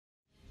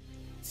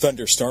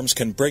Thunderstorms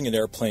can bring an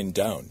airplane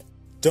down.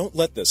 Don't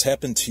let this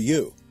happen to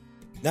you.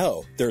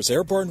 Now, there's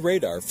Airborne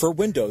Radar for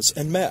Windows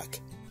and Mac,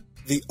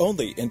 the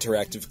only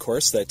interactive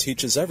course that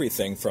teaches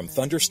everything from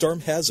thunderstorm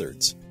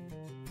hazards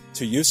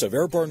to use of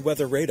airborne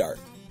weather radar.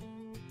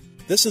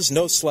 This is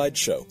no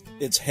slideshow.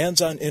 It's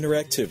hands-on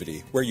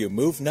interactivity where you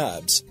move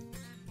knobs,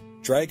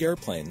 drag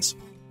airplanes,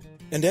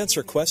 and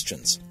answer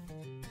questions.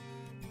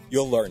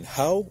 You'll learn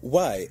how,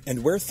 why,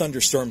 and where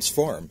thunderstorms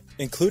form,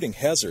 including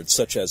hazards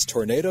such as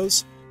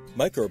tornadoes,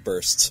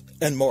 microbursts,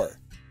 and more.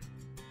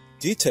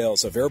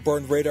 Details of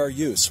airborne radar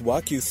use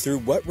walk you through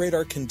what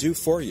radar can do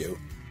for you,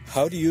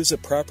 how to use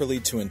it properly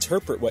to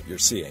interpret what you're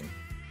seeing,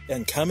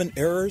 and common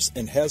errors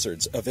and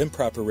hazards of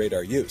improper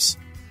radar use.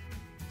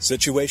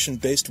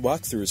 Situation-based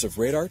walkthroughs of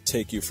radar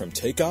take you from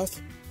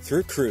takeoff,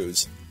 through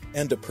cruise,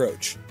 and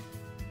approach.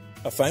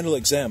 A final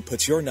exam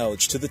puts your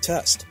knowledge to the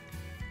test.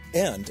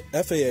 And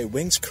FAA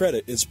WINGS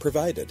credit is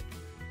provided.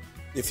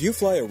 If you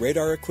fly a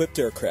radar-equipped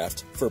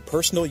aircraft for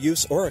personal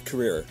use or a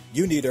career,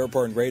 you need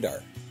airborne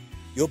radar.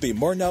 You'll be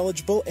more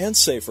knowledgeable and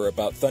safer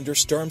about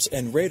thunderstorms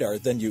and radar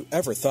than you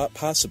ever thought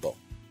possible.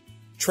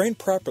 Train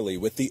properly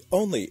with the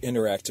only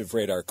interactive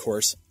radar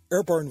course,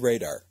 Airborne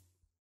Radar.